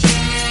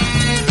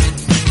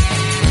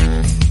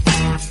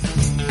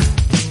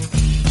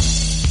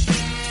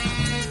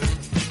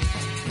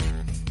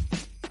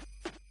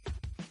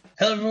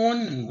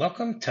everyone, and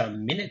welcome to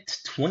minute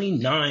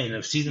 29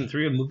 of season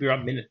 3 of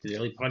MovieRob Minute, the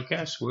daily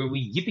podcast where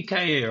we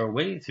yippee-ki-yay our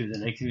way through the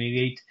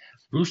 1988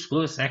 Bruce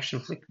Willis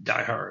action flick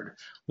Die Hard,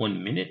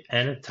 1 minute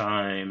at a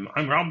time.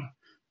 I'm Rob,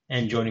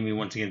 and joining me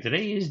once again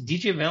today is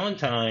DJ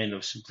Valentine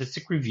of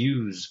Simplistic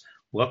Reviews.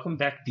 Welcome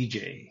back,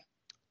 DJ.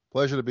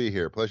 Pleasure to be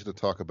here. Pleasure to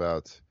talk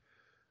about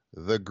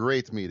the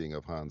great meeting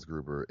of Hans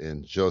Gruber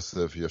and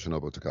Joseph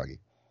Yoshinobu Takagi.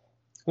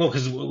 Well,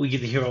 because we get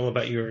to hear all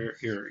about your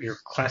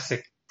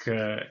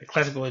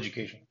classical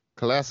education.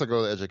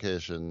 Classical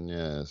education,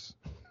 yes.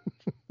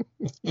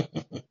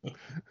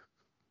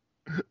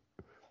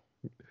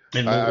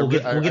 And we'll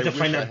get to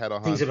find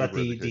out things about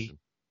the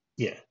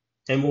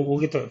and we'll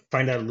get to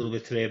find out a little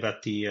bit today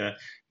about the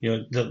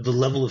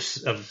level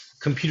of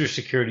computer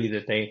security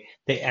that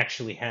they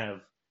actually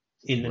have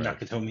in the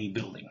Nakatomi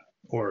building,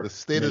 or the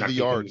state of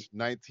the art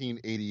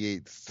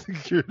 1988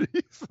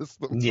 security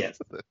system. Yes.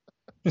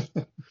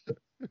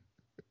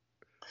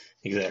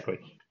 Exactly.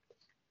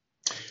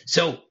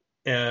 So,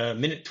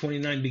 minute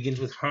 29 begins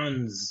with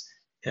Hans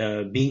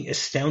being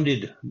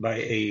astounded by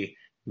a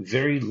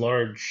very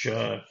large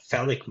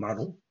phallic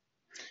model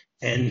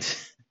and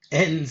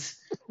ends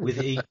with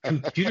a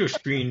computer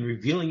screen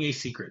revealing a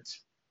secret.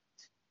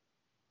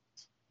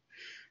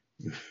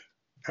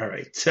 All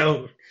right.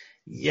 So,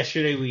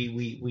 yesterday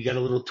we got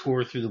a little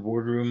tour through the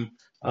boardroom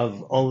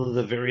of all of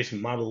the various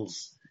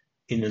models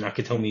in the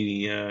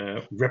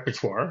Nakatomi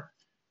repertoire,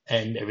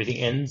 and everything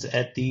ends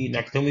at the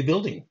Nakatomi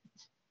building,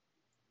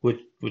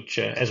 which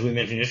as we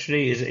mentioned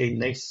yesterday, is a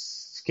nice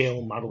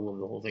scale model of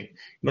the whole thing. It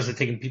must have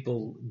taken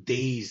people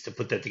days to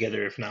put that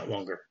together, if not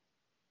longer.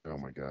 Oh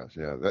my gosh,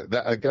 yeah.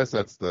 That I guess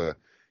that's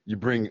you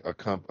bring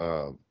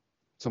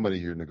somebody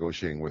you're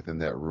negotiating with in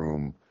that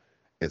room.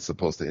 It's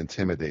supposed to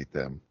intimidate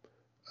them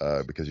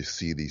because you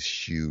see these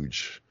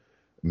huge,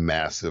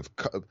 massive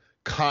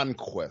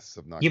conquests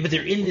of Nakatomi. Yeah, but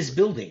they're in this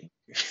building.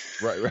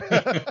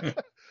 Right.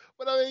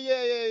 But I mean,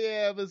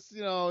 yeah. But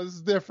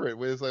it's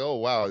different. It's like, oh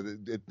wow,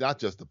 it's not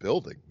just the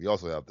building. We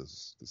also have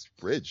this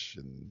bridge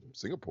in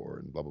Singapore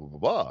and blah blah blah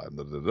blah. And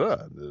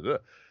da.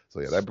 So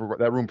yeah,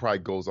 that room probably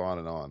goes on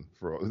and on.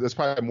 There's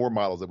probably more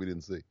models that we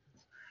didn't see.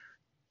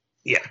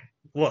 Yeah.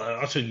 Well,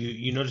 also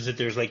you notice that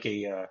there's like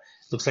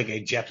looks like a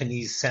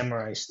Japanese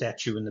samurai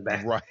statue in the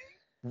back.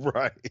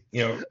 Right.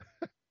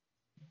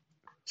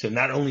 So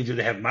not only do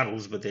they have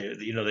models, but they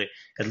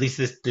at least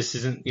this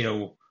isn't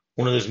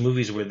one of those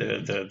movies where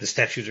the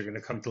statues are going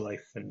to come to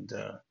life and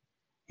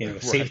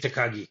save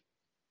Takagi.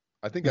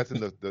 I think that's in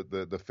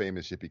the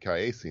famous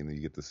Yippee-ki-yay scene that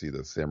you get to see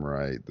the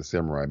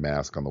samurai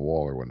mask on the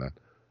wall or whatnot.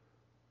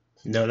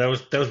 No, that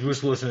was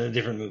Bruce Willis in a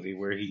different movie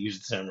where he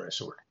used the samurai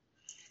sword.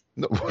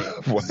 No,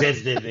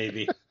 Zed's dead,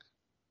 baby.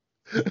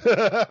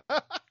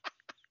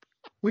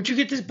 Where'd you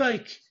get this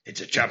bike? It's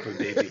a chopper,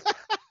 baby.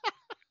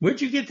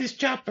 Where'd you get this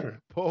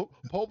chopper?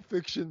 Pulp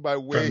Fiction by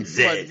way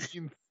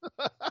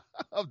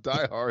of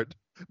Die Hard,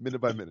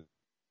 minute by minute.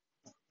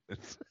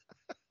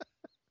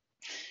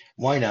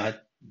 Why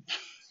not?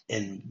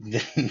 And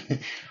then,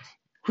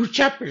 whose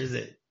chopper is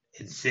it?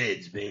 It's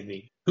Zed's,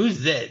 baby. Who's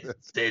Zed?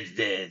 Zed's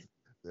dead.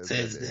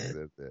 Zed's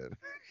dead.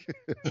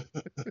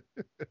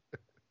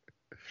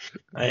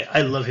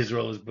 I love his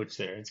role as Butch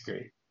there. It's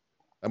great.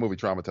 That movie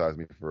traumatized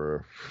me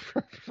for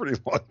a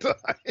pretty long time.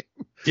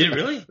 Did it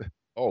really?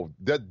 Oh,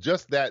 that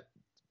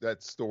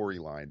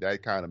storyline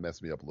that kind of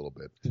messed me up a little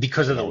bit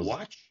because of the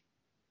watch.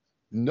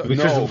 No,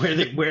 because of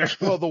where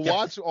well, the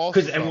watch also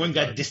because everyone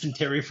got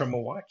dysentery from a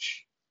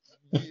watch.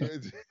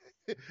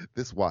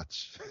 This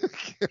watch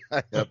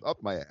I have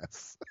up my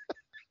ass.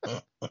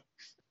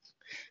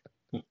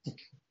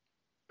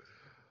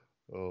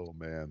 Oh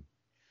man.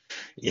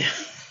 Yeah.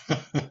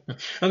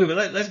 Okay,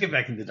 but let's get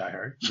back into Die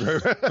Hard.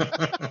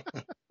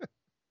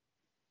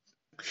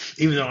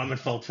 Even though I'm at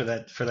fault for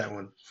that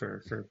one,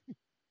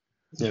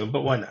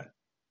 but why not?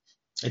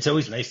 It's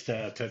always nice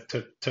to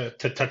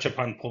touch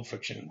upon Pulp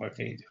Fiction. What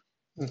can you do?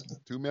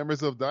 Two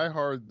members of Die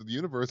Hard the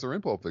universe are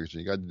in Pulp Fiction.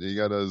 You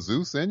got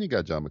Zeus and you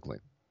got John McClane.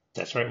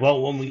 That's right.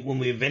 Well, when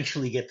we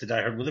eventually get to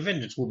Die Hard with a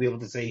Vengeance, we'll be able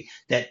to say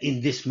that in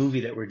this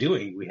movie that we're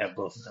doing, we have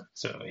both of them.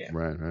 So yeah,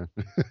 right.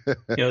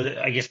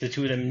 I guess the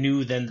two of them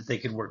knew then that they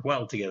could work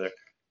well together.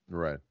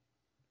 Right.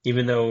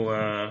 Even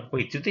though,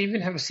 wait, did they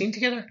even have a scene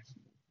together?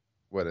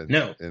 What?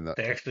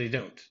 They actually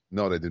don't.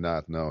 No, they do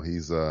not. No,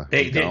 he's they're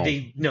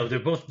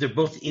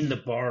both in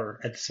the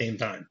bar at the same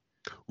time.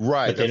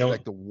 Right. But they don't,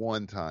 like the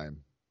one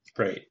time.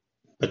 Right.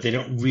 But they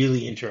don't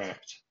really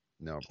interact.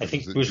 No. I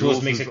think Bruce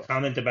Willis makes a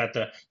comment about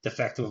the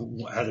fact of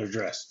how they're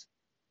dressed.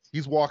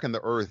 He's walking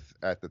the earth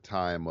at the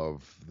time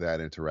of that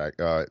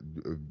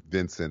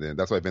Vincent, and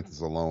that's why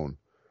Vincent's alone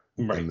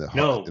in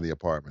the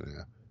apartment.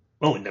 Yeah.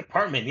 Oh, in the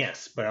apartment,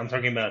 yes. But I'm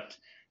talking about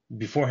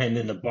beforehand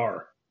in the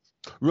bar.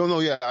 Well, no,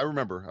 yeah, I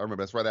remember.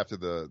 That's right after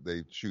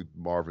they shoot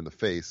Marv in the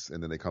face,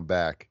 and then they come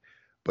back.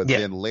 But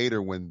then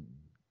later, when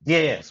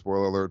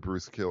spoiler alert,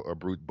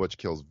 Butch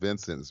kills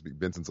Vincent.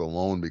 Vincent's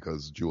alone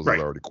because Jules has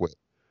already quit.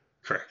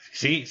 Correct.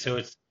 See, so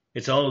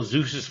it's all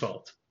Zeus's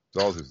fault.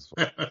 It's all Zeus's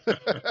fault.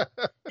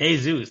 Hey,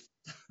 Zeus,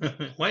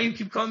 Why do you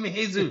keep calling me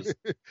Jesus?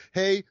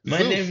 Hey, My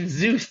name Zeus. is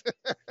Zeus.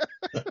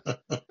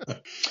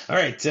 All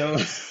right, so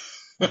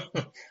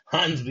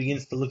Hans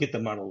begins to look at the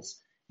models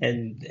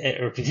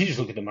or continues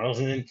to look at the models,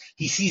 and then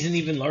he sees an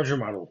even larger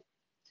model,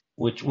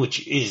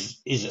 which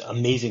is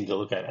amazing to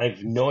look at. I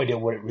have no idea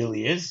what it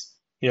really is.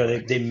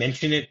 Right. They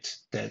mention it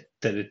that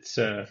it's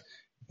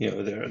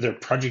their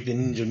project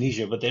in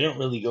Indonesia, but they don't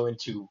really go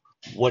into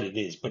what it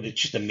is. But it's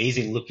just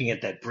amazing looking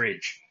at that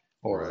bridge,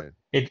 or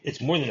Right.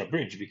 it's more than a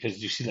bridge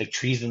because you see like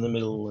trees in the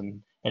middle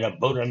and a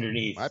boat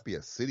underneath. Might be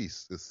a city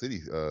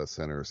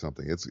center or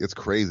something. It's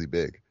crazy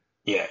big.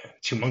 Yeah,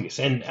 it's humongous.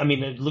 And I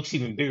mean, it looks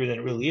even bigger than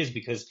it really is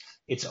because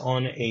it's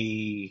on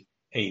a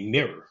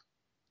mirror.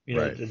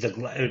 Right.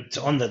 It's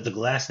on the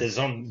glass that's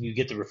on. You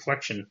get the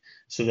reflection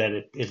so that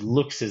it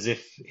looks as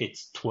if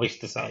it's twice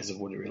the size of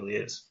what it really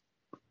is.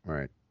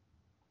 Right.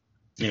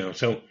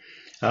 So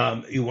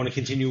you want to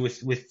continue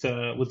with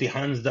the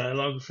Hans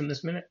dialogue from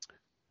this minute?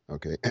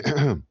 Okay.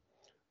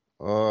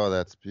 Oh,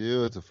 that's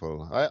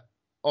beautiful. I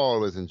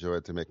always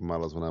enjoyed to make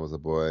models when I was a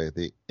boy.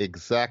 The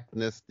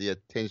exactness, the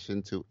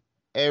attention to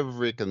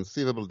every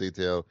conceivable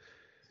detail.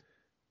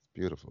 It's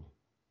beautiful.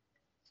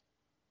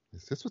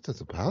 Is this what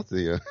it's about? I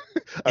Is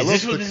love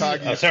this what this is? Oh,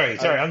 Takagi.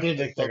 sorry, I'm doing I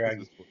the love Takagi.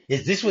 this book.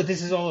 Is this what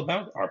this is all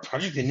about? Our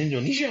project in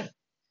Indonesia?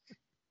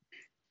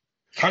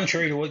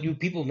 Contrary to what you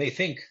people may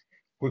think,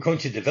 we're going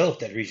to develop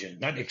that region,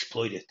 not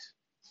exploit it.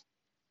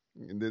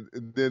 And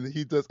then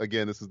he does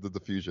again. This is the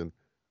diffusion.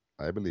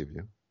 I believe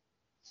you.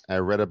 I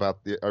read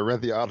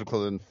the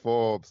article in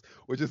Forbes,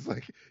 which is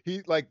like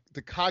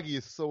Takagi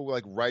is so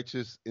like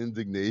righteous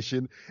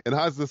indignation, and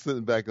Hans just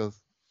sitting back goes,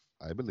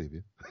 I believe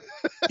you.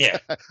 Yeah.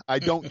 I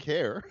don't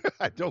care.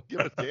 I don't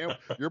give a damn.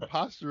 Your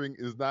posturing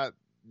is not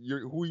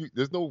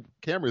there's no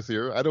cameras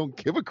here. I don't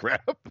give a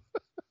crap.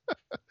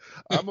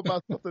 I'm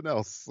about something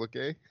else,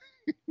 okay?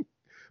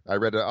 I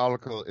read an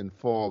article in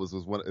Forbes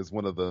is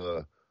one of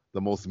the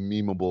most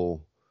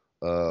memeable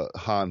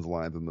Hans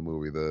lines in the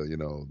movie.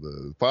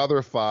 The father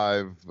of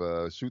five,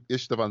 shoot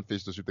Istvan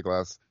fish to shoot the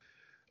glass.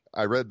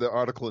 I read the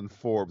article in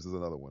Forbes is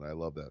another one. I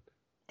love that.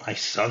 I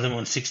saw them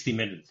on 60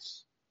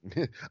 Minutes.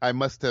 I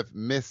must have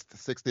missed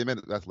 60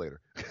 minutes. That's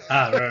later.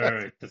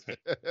 Right. That's right.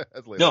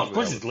 That's later. No, of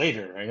course it's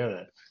later. I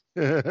know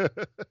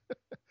that.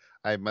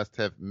 I must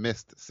have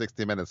missed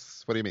 60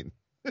 minutes. What do you mean?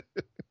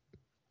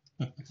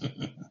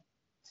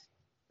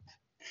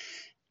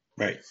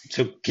 Right.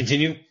 So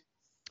continue.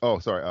 Oh,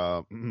 sorry.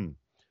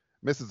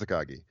 Mrs.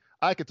 Takagi,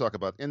 I could talk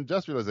about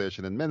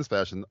industrialization and men's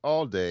fashion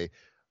all day,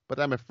 but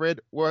I'm afraid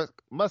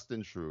work must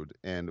intrude.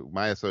 And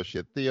my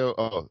associate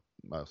Theo,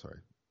 sorry.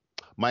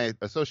 My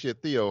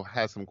associate Theo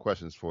has some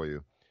questions for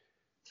you.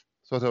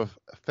 Sort of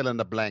fill in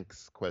the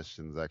blanks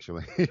questions,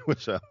 actually,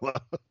 which I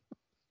love.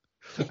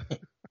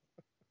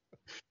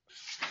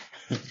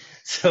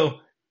 So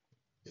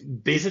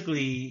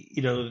basically,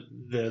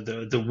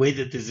 the way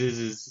that this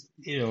is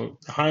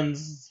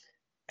Hans,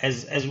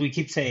 as we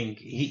keep saying,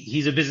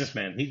 he's a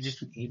businessman.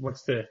 He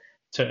wants to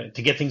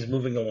get things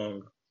moving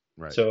along.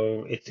 Right.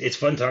 So it's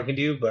fun talking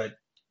to you, but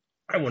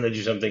I want to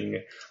do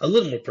something a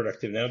little more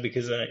productive now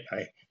because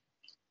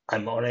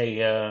I'm on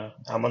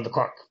the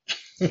clock.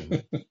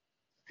 Mm-hmm.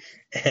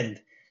 And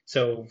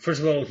so,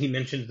 first of all, he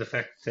mentioned the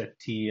fact that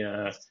he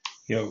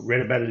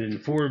read about it in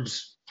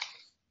Forbes.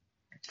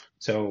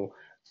 So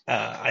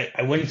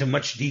I went into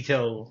much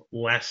detail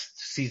last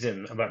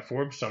season about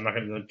Forbes, so I'm not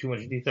going to go into too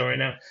much detail right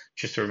now.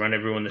 Just to remind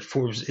everyone that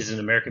Forbes is an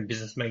American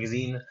business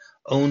magazine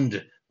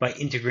owned by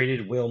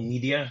Integrated Whale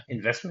Media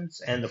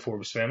Investments and the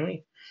Forbes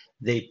family.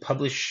 They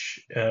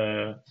publish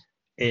a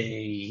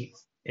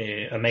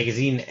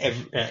magazine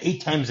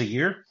 8 times a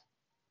year,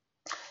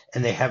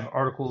 and they have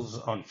articles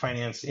on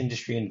finance,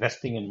 industry,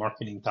 investing, and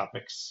marketing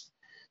topics.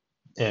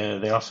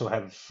 They also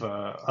have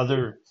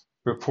other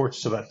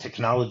reports about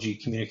technology,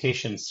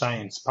 communication,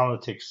 science,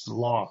 politics,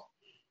 law,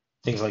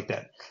 things like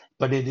that.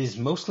 But it is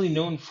mostly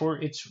known for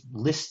its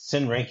lists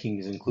and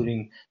rankings,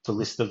 including the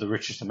list of the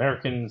richest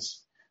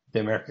Americans,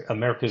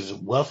 America's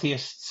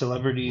wealthiest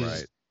celebrities,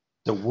 Right.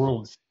 the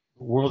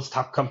world's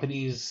top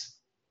companies.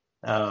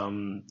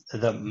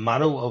 The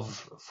motto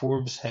of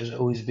Forbes has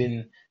always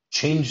been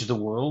 "Change the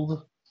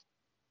World,"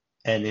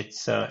 and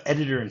its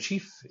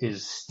editor-in-chief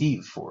is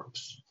Steve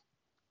Forbes.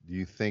 Do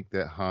you think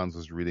that Hans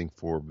was reading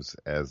Forbes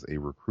as a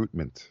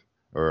recruitment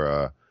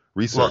or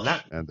research?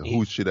 And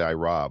who should I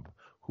rob?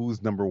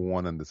 Who's number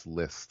one on this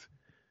list?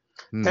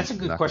 That's a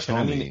good question.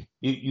 I mean,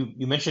 Nakatomi.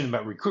 you mentioned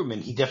about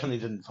recruitment. He definitely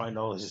didn't find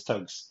all his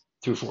tugs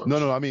through Forbes.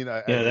 No. I mean,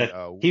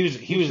 he was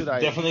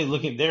definitely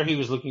looking there. He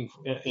was looking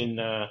in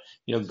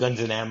Guns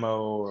and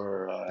Ammo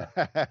or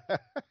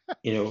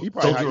he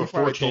probably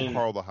told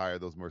Carl to hire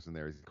those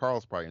mercenaries.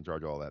 Carl's probably in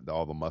charge of all that,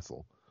 all the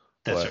muscle.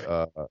 That's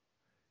right.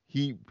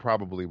 He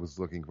probably was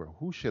looking for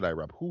who should I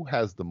rob? Who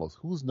has the most?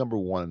 Who's number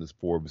one in this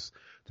Forbes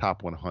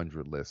top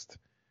 100 list?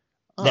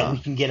 That we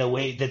can get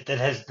away that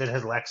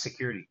has lax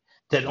security.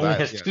 That only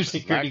has 2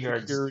 security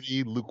guards.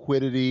 Security,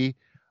 liquidity.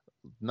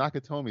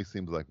 Nakatomi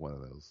seems like one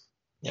of those.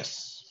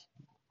 Yes,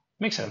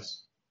 makes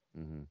sense.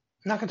 Mm-hmm.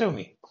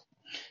 Nakatomi.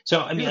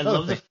 So I mean, I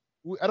love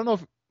I don't know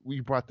if we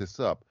brought this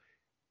up.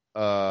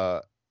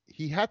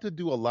 He had to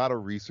do a lot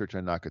of research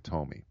on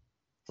Nakatomi,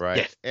 right?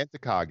 Yes. And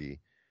Takagi.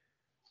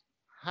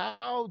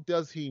 How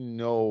does he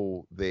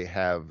know they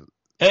have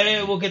Hey,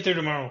 the? we'll get there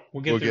tomorrow.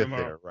 We'll get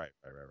there. Right.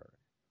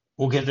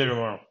 We'll get there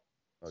tomorrow.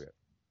 Okay.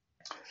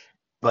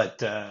 But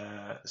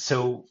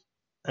so,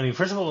 I mean,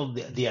 first of all,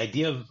 the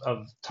idea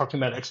of talking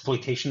about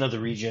exploitation of the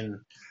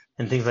region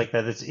and things like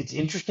that, it's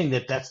interesting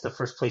that that's the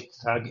first place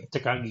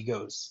Takagi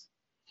goes.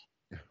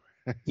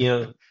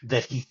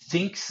 That he He's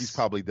thinks.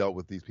 probably dealt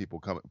with these people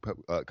coming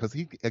because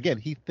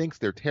he thinks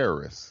they're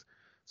terrorists.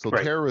 So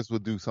Right. terrorists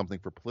would do something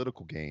for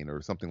political gain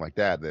or something like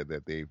that.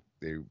 That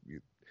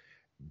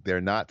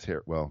they're not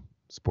well.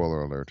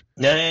 Spoiler alert.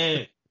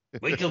 No.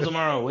 Wait till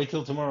tomorrow. Wait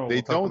till tomorrow. They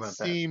We'll talk don't about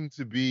that. seem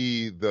to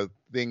be the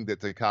thing that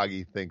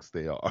Takagi thinks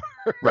they are.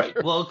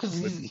 Right. Well, because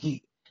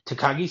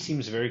Takagi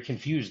seems very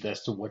confused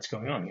as to what's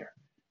going on here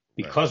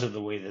Right. because of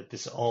the way that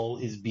this all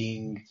is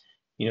being,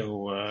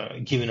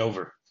 given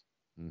over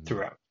Mm-hmm.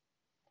 throughout.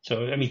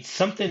 So, I mean,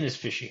 something is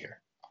fishy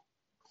here.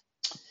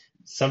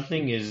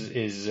 Something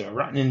is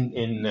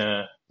rotten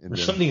or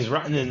something is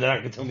rotten in the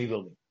Nakatomi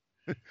building.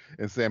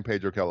 In San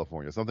Pedro,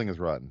 California, something is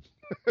rotten.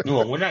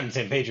 Well, we're not in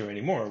San Pedro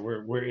anymore.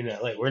 We're in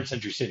LA. We're in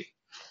Century City.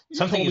 You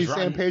Something told me is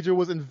rotten. San Pedro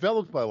was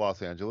enveloped by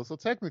Los Angeles, so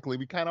technically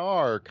we kind of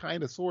are,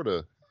 kind of, sort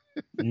of.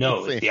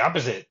 No, it's the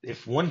opposite.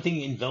 If one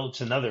thing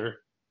envelops another,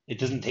 it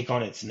doesn't take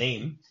on its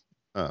name.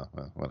 Oh,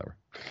 well, whatever.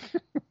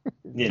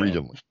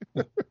 Regionally.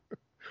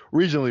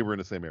 Regionally, we're in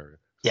the same area.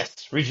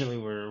 Yes,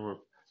 regionally we're.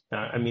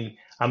 I mean,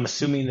 I'm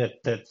assuming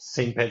that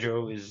San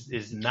Pedro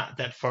is not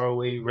that far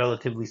away,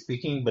 relatively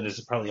speaking, but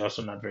it's probably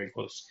also not very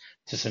close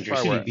to Century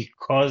City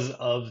because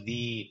of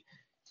the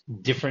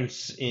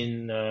difference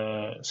in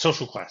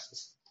social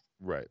classes.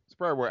 Right. It's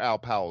probably where Al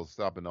Powell's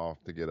stopping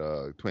off to get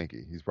a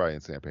Twinkie. He's probably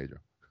in San Pedro.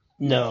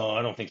 No,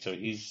 I don't think so.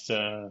 He's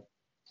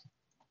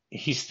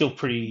still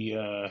pretty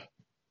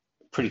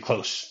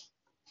close.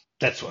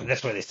 That's why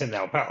they send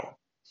Al Powell.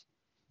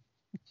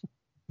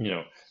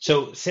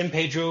 So San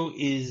Pedro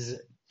is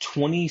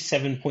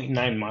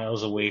 27.9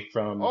 miles away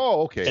from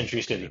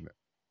Century City.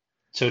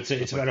 So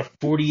it's about a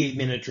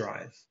 48-minute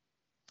drive.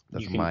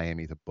 That's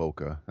Miami to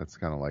Boca. That's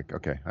kind of like,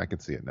 okay, I can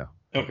see it now.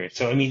 Okay,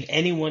 so I mean,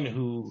 anyone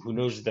who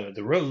knows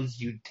the roads,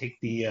 you take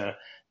the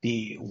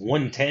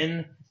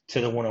 110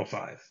 to the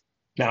 105.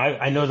 Now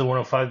I know the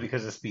 105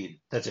 because of speed.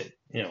 That's it.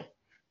 I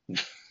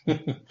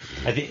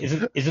think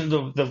isn't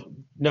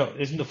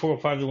the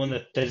 405 the one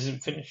that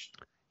isn't finished?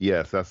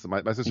 Yes, that's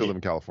my sister lived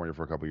in California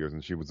for a couple of years,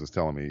 and she was just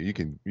telling me you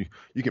can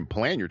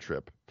plan your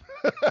trip.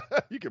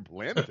 You can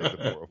plan to take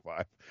the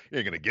 405. You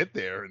ain't gonna get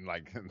there in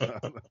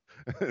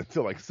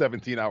until like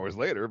 17 hours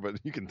later, but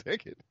you can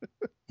take it.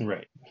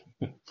 Right.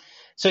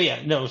 So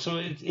yeah, no.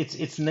 So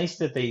it's nice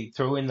that they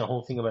throw in the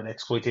whole thing about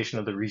exploitation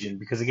of the region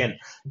because again,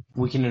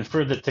 we can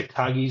infer that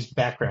Takagi's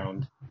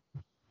background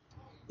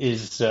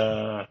is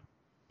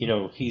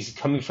he's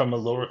coming from a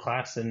lower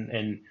class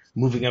and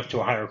moving up to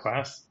a higher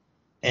class,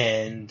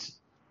 and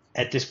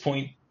at this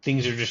point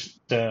things are just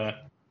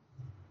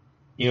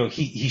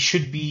he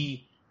should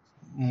be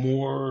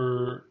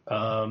more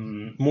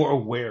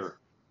aware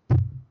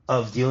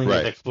of dealing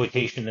with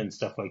exploitation and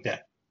stuff like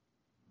that.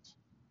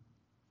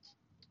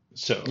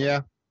 So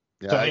yeah,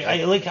 so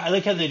I like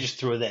how they just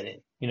throw that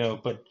in,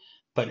 but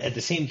at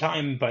the same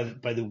time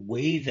by the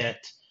way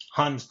that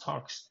Hans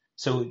talks,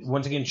 so it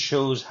once again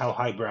shows how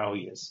highbrow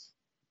he is,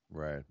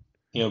 right?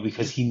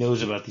 Because he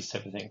knows about these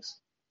type of things.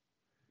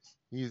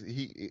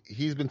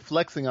 He's been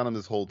flexing on him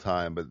this whole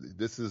time, but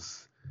this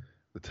is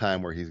the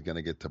time where he's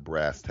gonna get to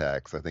brass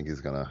tacks. I think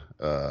he's gonna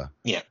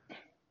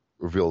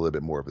reveal a little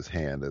bit more of his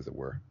hand, as it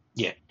were.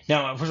 Yeah.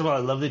 Now, first of all, I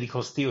love that he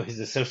calls Theo his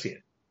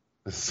associate.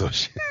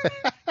 Associate.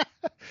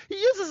 He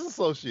is his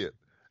associate.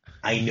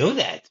 I know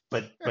that,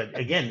 but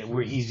again,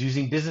 where he's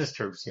using business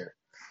terms here,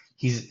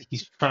 he's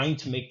trying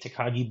to make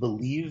Takagi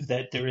believe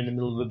that they're in the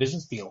middle of a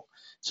business deal.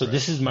 So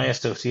This is my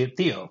associate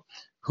Theo,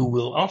 who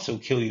will also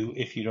kill you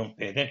if you don't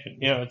pay attention.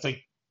 It's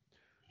like.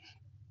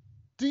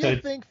 Do you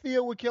think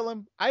Theo would kill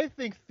him? I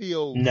think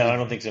Theo. No, I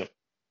don't think so.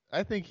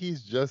 I think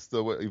he's just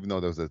even though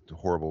there was a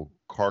horrible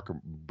car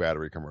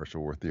battery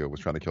commercial where Theo was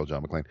trying to kill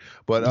John McClane,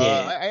 but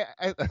I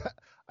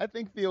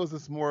think Theo is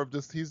just more of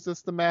he's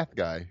just the math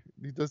guy.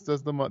 He just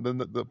does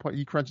the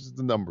he crunches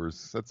the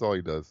numbers. That's all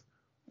he does.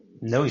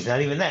 No, he's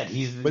not even that.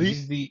 He's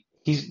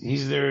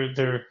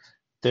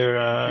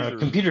their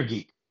computer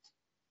geek.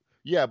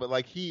 Yeah, but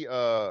like he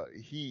has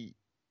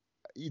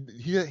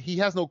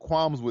no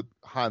qualms with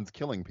Hans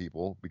killing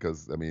people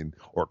because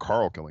or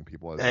Carl killing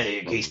people.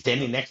 He's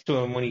standing next to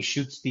him when he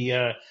shoots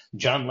the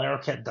John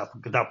Larroquette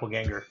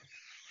doppelganger.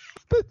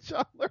 The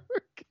John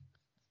Larroquette.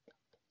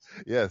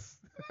 Yes.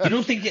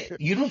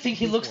 You don't think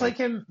he looks like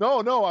him? No,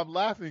 I'm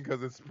laughing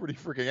because it's pretty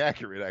freaking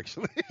accurate,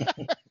 actually.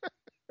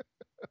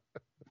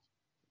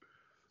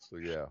 So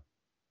yeah.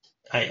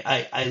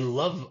 I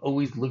love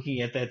always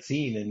looking at that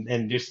scene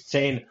and just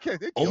saying,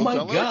 "Oh my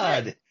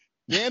God,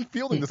 Dan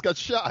Fielding just got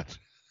shot."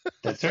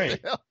 That's right.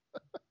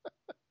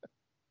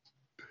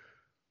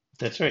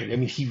 That's right. I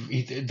mean,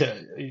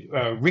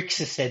 Rick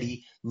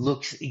Sassetti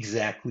looks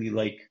exactly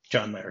like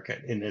John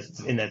Larroquette in Oh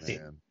that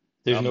scene. man,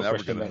 There's I'm no never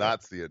question gonna about it.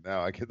 not see it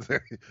now. I can say,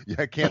 yeah,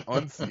 I can't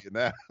unsee it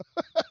now.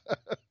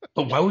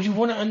 But why would you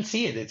want to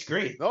unsee it? It's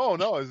great. No,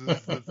 no,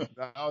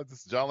 now it's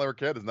just John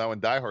Larroquette is now in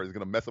Die Hard. He's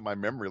gonna mess up my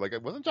memory. Like,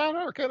 wasn't John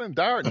Larroquette in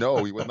Die Hard?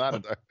 No, he was not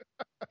in Die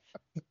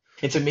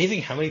It's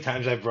amazing how many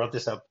times I've brought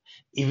this up,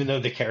 even though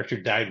the character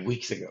died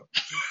weeks ago.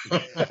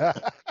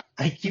 Hard.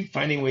 I keep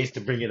finding ways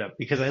to bring it up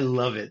because I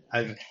love it.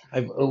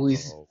 I've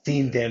always Oh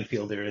seen man. Dan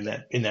Fielder in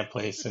that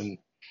place, and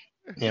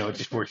it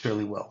just works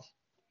really well.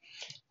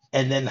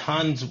 And then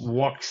Hans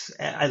walks.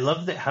 I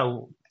love that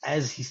how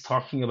as he's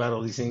talking about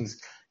all these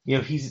things,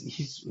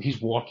 he's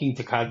walking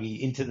Takagi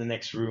into the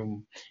next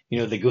room.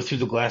 They go through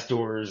the glass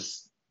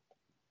doors,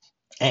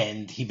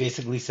 and he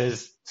basically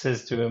says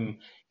to him,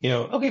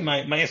 okay,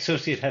 my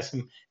associate has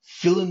some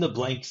fill in the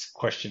blanks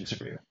questions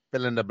for you.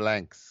 Fill in the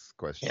blanks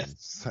Yes.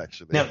 questions,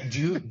 actually. Now,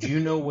 do you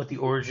know what the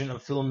origin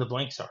of fill in the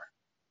blanks are?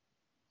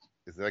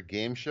 Is that a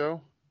game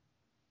show?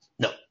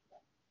 No,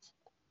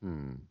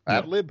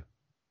 Ad no. lib?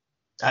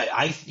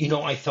 I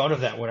thought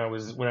of that when I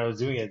was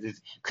doing it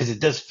because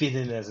it does fit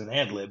in as an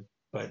ad lib,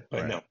 but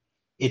Right. no,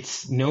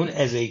 it's known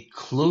as a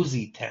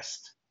closey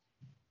test,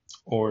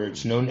 or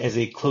it's known as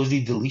a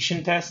closey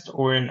deletion test,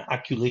 or an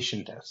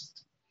occultation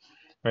test.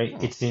 Right? Huh.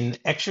 It's an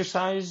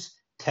exercise,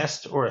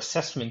 test, or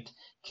assessment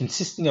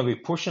consisting of a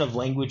portion of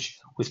language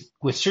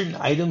with certain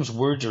items,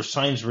 words, or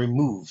signs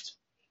removed,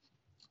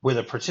 where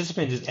the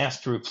participant is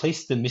asked to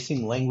replace the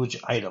missing language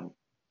item.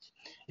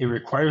 It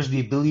requires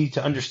the ability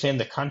to understand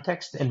the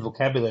context and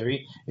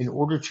vocabulary in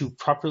order to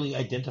properly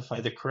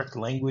identify the correct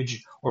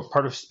language or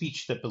part of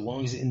speech that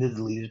belongs in the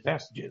deleted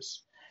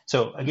passages.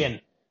 So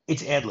again,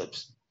 it's ad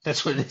libs.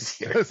 That's what it is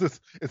here.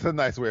 It's a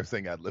nice way of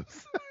saying ad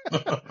libs.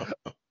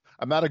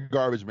 I'm not a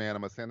garbage man.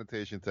 I'm a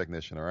sanitation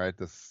technician. All right,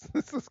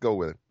 let's go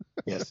with it.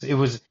 Yes, it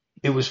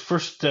was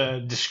first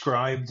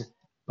described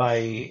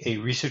by a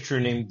researcher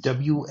named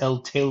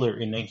W.L. Taylor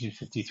in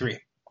 1953.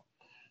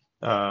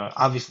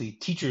 Obviously,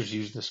 teachers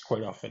use this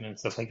quite often and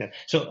stuff like that.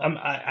 So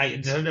I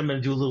decided I'm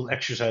going to do a little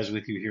exercise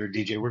with you here,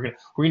 DJ. We're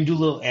gonna do a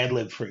little ad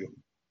lib for you.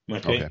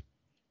 Okay.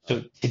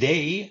 So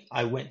today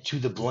I went to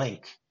the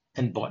blank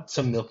and bought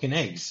some milk and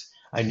eggs.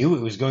 I knew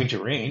it was going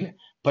to rain,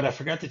 but I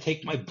forgot to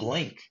take my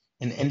blank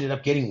and ended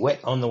up getting wet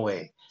on the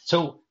way.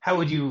 So how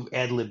would you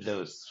ad lib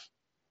those?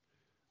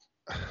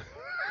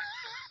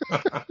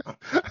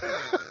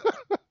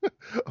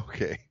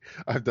 Okay,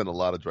 I've done a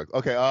lot of drugs.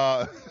 Okay,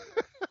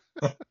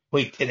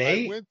 Wait, I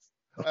today? went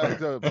a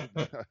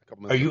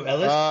couple Are you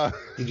minutes Ellis?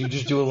 Did you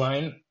just do a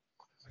line?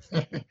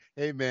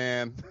 Hey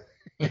man,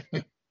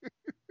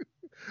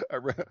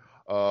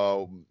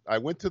 I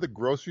went to the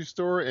grocery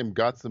store and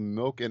got some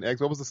milk and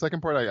eggs. What was the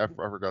second part? I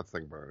forgot the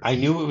second part. I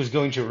knew it was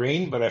going to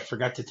rain, but I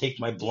forgot to take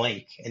my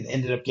blank and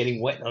ended up getting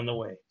wet on the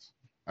way.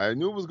 I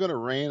knew it was going to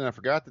rain and I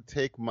forgot to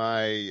take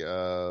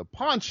my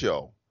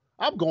poncho.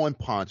 I'm going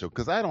poncho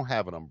because I don't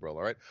have an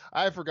umbrella, right?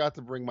 I forgot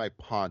to bring my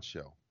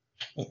poncho.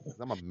 'Cause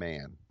I'm a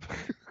man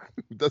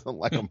who doesn't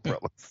like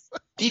umbrellas.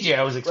 DJ,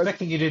 I was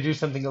expecting you to do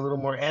something a little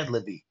more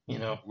ad-libby, We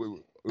But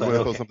want to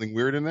throw okay. something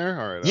weird in there?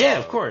 All right. Yeah,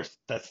 of course.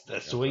 That's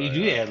the way you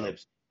sorry, do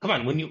ad-libs. Come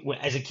on,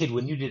 as a kid,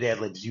 when you did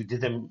ad-libs, you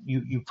did them.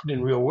 You put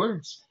in real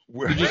words.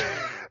 You just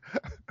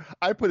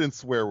I put in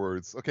swear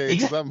words, okay?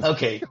 Because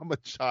okay. I'm a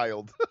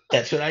child.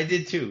 That's what I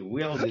did too.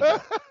 We all did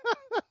that.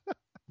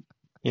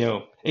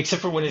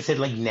 Except for when it said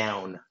like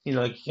noun.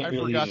 Like you can't I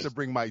really forgot use to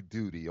bring my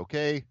duty,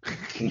 okay?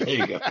 There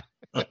you go.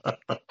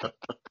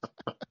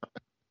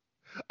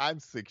 I'm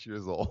 6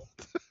 years old.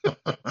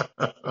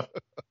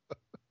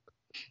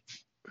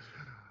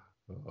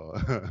 All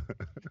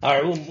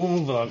right, we'll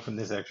move on from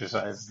this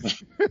exercise.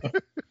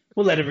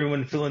 We'll let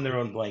everyone fill in their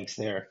own blanks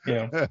there.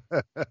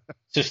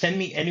 So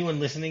anyone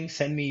listening,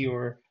 send me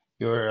your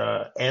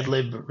ad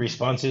lib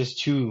responses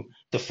to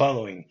the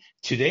following.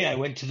 Today I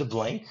went to the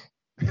blank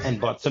and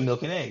bought some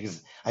milk and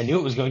eggs. I knew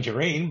it was going to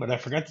rain, but I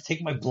forgot to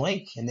take my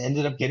blank and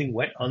ended up getting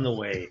wet on the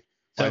way.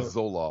 My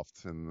So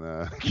Zoloft and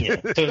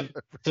yeah,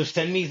 so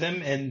send me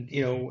them, and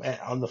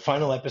on the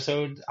final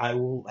episode, I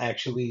will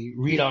actually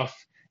read off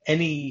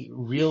any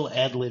real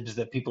ad libs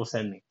that people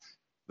send me.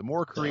 the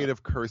more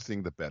creative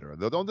cursing, the better.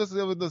 Don't just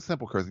do the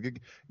simple cursing.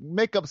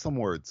 Make up some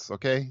words,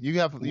 okay? You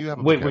have.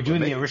 Wait, we're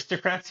doing the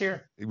aristocrats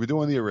here? We're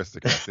doing the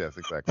aristocrats. Yes,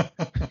 exactly.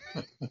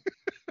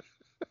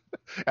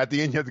 At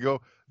the end, you have to go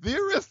the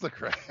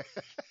aristocrat.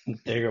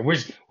 There you go.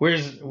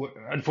 Where's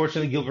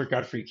unfortunately Gilbert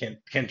Gottfried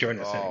can't join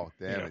us anymore.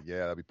 Oh, damn it!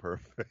 Yeah, that'd be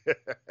perfect.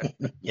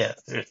 Yeah,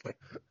 seriously.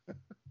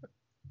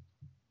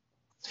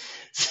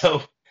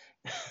 So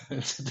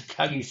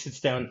Takagi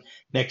sits down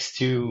next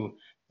to.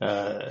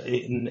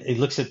 It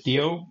looks at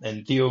Theo,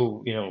 and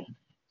Theo,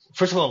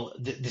 first of all,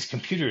 this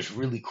computer is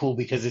really cool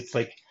because it's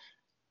like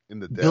In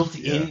the desk,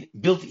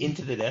 built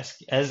into the desk.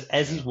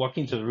 As he's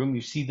walking to the room,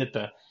 you see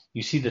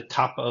the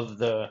top of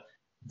the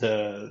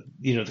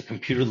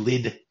computer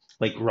lid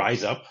like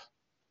rise up,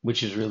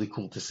 which is really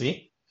cool to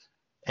see.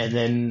 And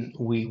then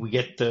we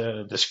get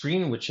the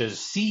screen which says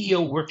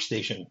CEO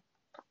workstation.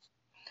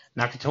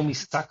 Nakatomi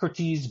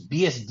Socrates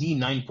BSD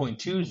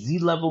 9.2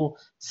 Z-Level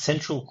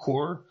Central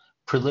Core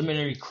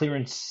Preliminary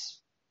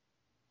Clearance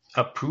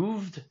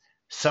Approved.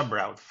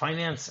 Subroute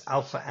Finance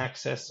Alpha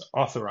Access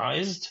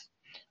Authorized.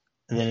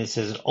 And then it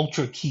says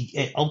Ultra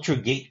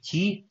Gate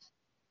Key,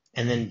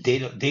 and then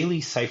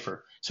Daily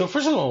Cipher. So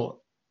first of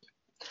all,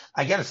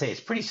 I gotta say it's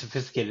pretty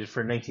sophisticated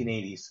for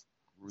 1980s.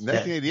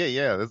 1988,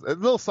 yeah. There's a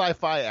little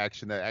sci-fi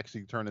action that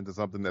actually turned into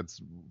something that's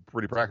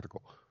pretty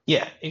practical.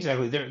 Yeah,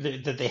 exactly.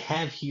 That they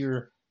have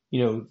here,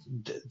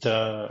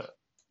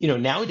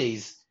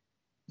 nowadays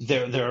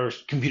there are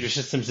computer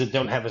systems that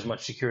don't have as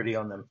much security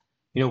on them.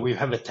 We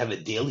have a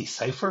daily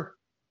cipher.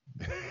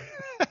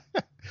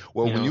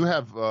 Well, when you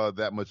have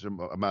that much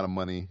amount of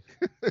money,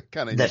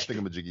 kind of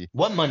thingamajiggy.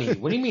 What money?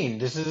 What do you mean?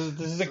 This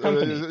is a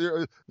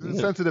company.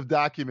 Sensitive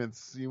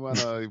documents. You want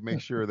to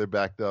make sure they're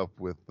backed up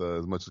with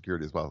as much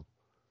security as possible.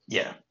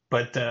 Yeah,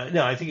 but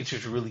no, I think it's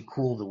just really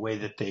cool the way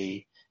that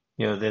they,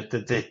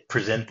 that they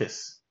present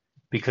this,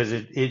 because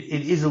it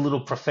is a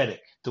little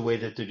prophetic the way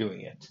that they're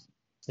doing it.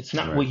 It's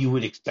not what you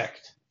would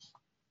expect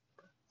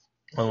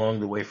along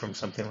the way from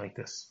something like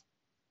this.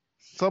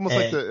 It's almost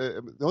like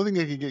the only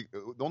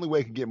way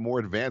it can get more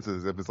advanced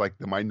is if it's like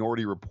the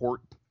Minority Report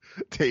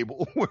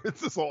table where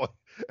it's this all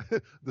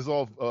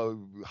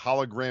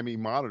hologrammy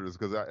monitors.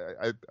 Because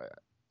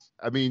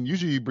I mean,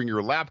 usually you bring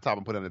your laptop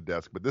and put it on a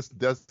desk, but this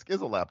desk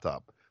is a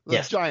laptop.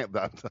 It's a giant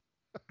laptop.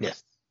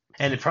 Yes,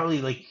 and it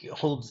probably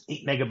holds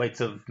 8 megabytes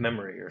of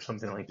memory or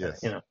something like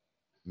that.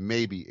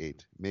 Maybe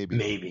 8.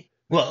 Maybe.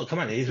 Well, come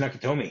on, it is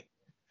Nakatomi.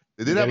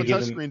 They did have a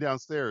touchscreen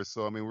downstairs,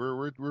 so I mean,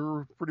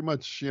 we're pretty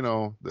much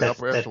the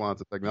upper echelons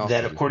of technology.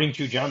 That, according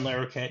to John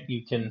Larroquette,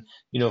 you can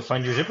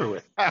find your zipper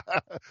with.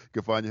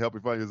 Can help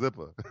you find your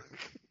zipper.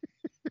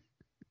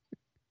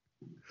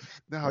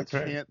 Now I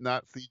can't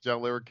not see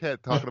John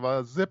Larroquette talking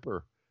about a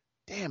zipper.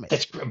 Damn it!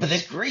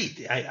 That's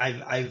great.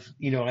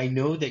 I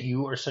know that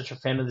you are such a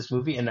fan of this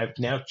movie, and I've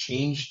now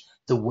changed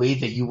the way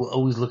that you will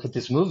always look at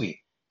this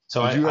movie.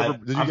 So did you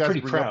guys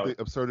bring proud. up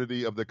the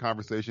absurdity of the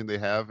conversation they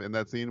have in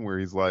that scene where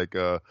he's like,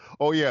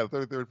 "Oh yeah,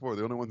 33rd floor,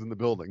 the only ones in the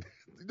building."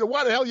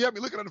 Why the hell you have me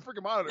looking at the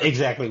freaking monitor?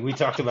 Exactly, we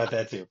talked about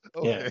that too.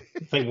 Okay. Yeah,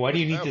 it's like, why do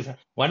you need to?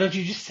 Why don't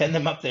you just send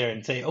them up there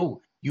and say,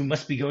 "Oh, you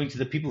must be going to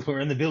the people who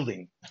are in the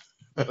building."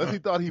 Unless he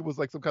thought he was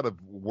like some kind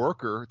of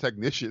worker,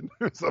 technician,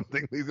 or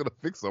something. He's gonna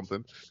fix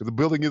something because the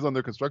building is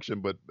under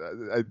construction. But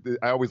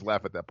I always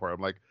laugh at that part.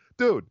 I'm like,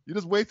 dude, you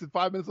just wasted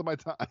 5 minutes of my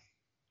time.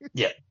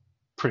 Yeah,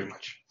 pretty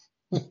much.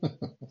 All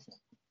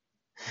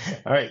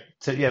right.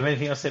 So, do you have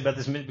anything else to say about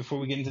this minute before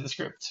we get into the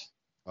script?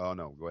 Oh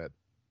no, go ahead.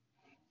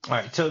 All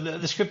right. So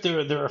the script,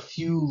 there are a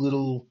few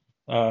little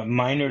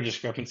minor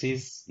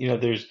discrepancies.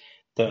 There's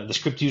the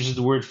script uses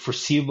the word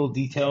foreseeable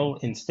detail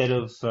instead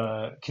of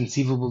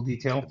conceivable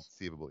detail.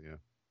 Conceivable, yeah.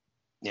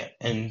 Yeah,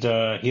 and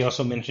he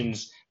also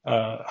mentions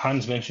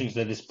Hans mentions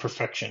that it's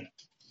perfection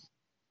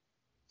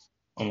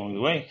along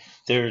the way.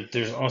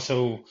 There's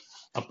also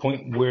a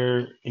point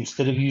where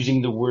instead of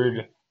using the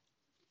word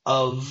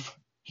of,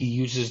 he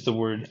uses the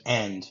word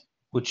and,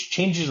 which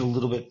changes a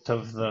little bit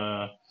of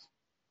the,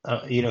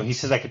 he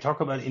says, I could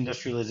talk about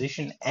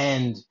industrialization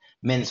and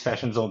men's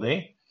fashions all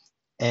day.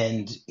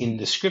 And in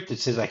the script, it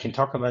says, I can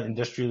talk about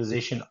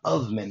industrialization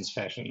of men's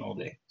fashion all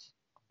day.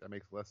 That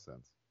makes less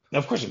sense.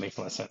 Of course it makes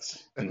less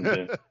sense. And,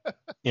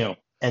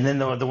 and then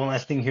the one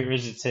last thing here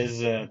is it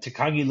says,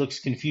 Takagi looks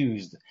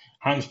confused.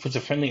 Hans puts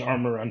a friendly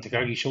arm around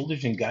Takagi's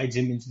shoulders and guides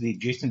him into the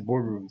adjacent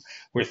boardroom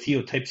where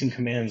Theo types in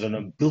commands on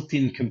a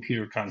built-in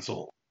computer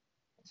console.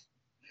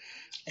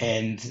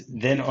 And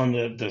then on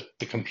the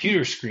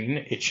computer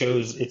screen, it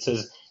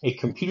says a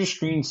computer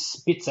screen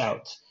spits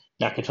out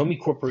Nakatomi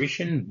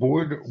Corporation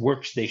board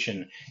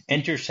workstation.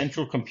 Enter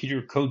central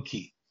computer code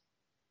key.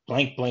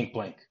 Blank, blank,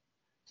 blank.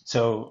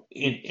 So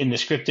in the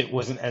script, it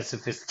wasn't as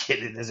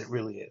sophisticated as it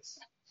really is.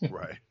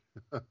 Right.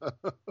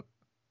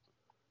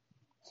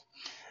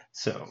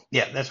 So,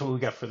 yeah, that's what we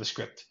got for the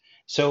script.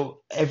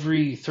 So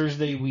every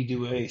Thursday, we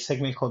do a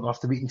segment called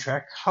Off the Beaten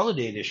Track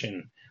Holiday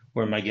Edition,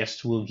 where my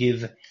guest will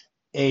give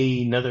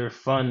another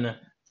fun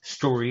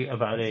story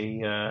about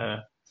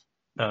an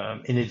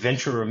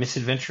adventure or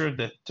misadventure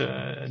that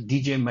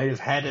DJ might have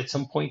had at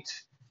some point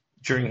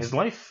during his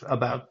life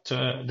about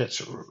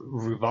that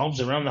revolves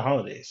around the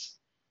holidays.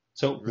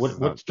 So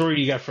what story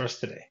do you got for us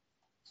today?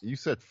 You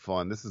said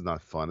fun. This is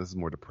not fun. This is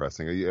more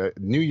depressing.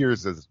 New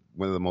Year's is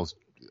one of the most.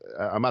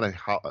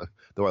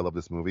 Though I love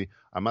this movie,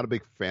 I'm not a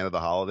big fan of the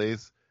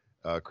holidays.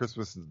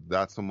 Christmas,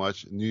 not so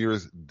much. New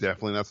Year's,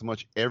 definitely not so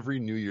much. Every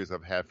New Year's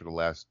I've had for the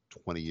last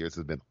 20 years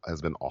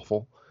has been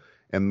awful.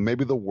 And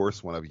maybe the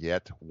worst one I've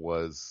yet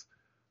was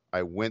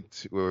I went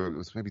to, it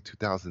was maybe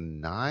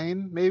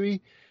 2009,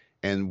 maybe.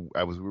 And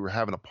we were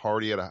having a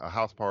party at a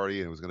house party,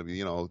 and it was going to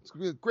be, it's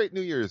gonna be a great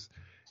New Year's.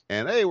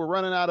 And hey, we're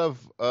running out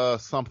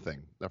of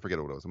something. I forget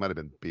what it was. It might have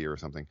been beer or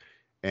something.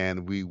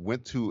 And we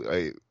went to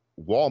a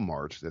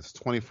Walmart that's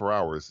 24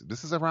 hours.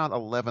 This is around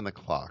 11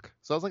 o'clock.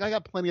 So I was like, I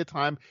got plenty of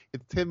time.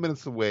 It's 10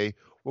 minutes away.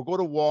 We'll go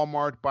to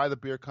Walmart, buy the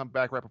beer, come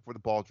back right before the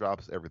ball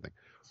drops, everything.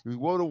 We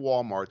go to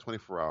Walmart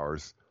 24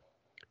 hours.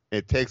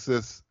 It takes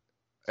us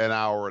an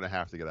hour and a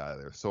half to get out of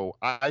there. So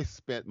I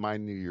spent my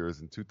New Year's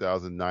in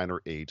 2009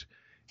 or 8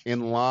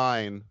 in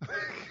line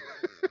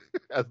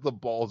as the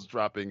ball's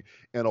dropping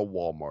in a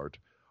Walmart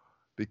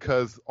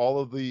because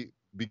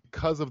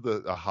because of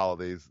the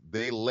holidays,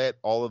 they let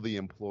all of the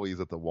employees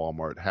at the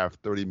Walmart have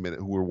 30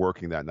 minutes who were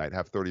working that night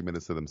have 30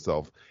 minutes to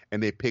themselves,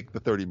 and they picked the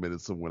 30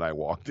 minutes from when I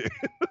walked in.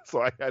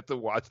 So I had to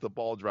watch the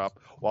ball drop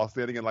while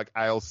standing in like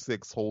aisle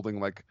 6 holding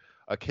like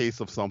a case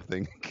of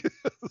something.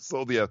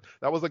 So yeah,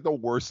 that was like the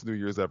worst New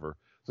Year's ever.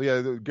 So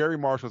yeah, Gary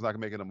Marshall's not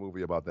making a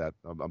movie about that.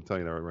 I'm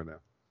telling you that right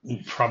now.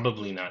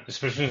 Probably not,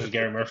 especially since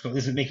Gary Marshall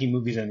isn't making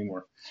movies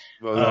anymore.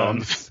 Well, no, I'm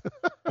just...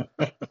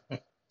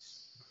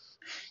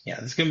 Yeah,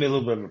 this is going to be a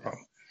little bit of a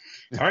problem.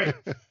 All right.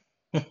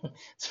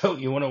 So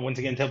you want to once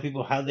again tell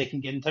people how they can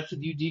get in touch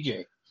with you,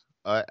 DJ?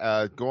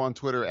 Go on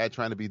Twitter at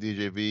trying to be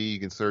DJV. You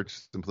can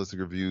search Simplistic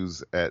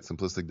Reviews at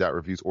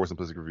simplistic.reviews or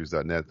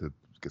simplisticreviews.net to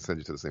send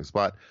you to the same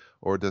spot,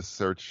 or just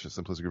search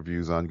Simplistic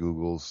Reviews on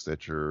Google,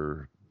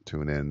 Stitcher,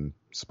 TuneIn,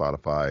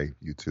 Spotify,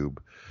 YouTube.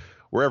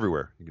 We're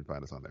everywhere. You can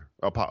find us on there.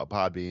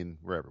 Podbean,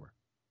 we're everywhere.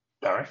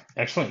 All right,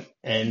 excellent.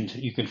 And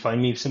you can find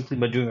me simply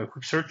by doing a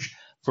quick search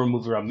for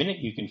MovieRob Minute.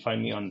 You can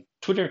find me on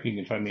Twitter, you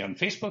can find me on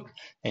Facebook,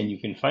 and you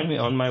can find me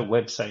on my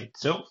website.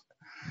 So,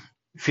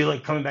 feel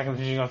like coming back and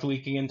finishing off the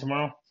week again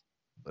tomorrow?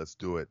 Let's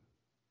do it.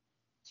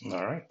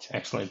 All right,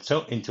 excellent.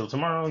 So, until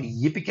tomorrow,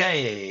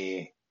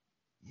 yippee-ki-yay!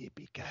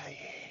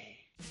 Yippee-ki-yay.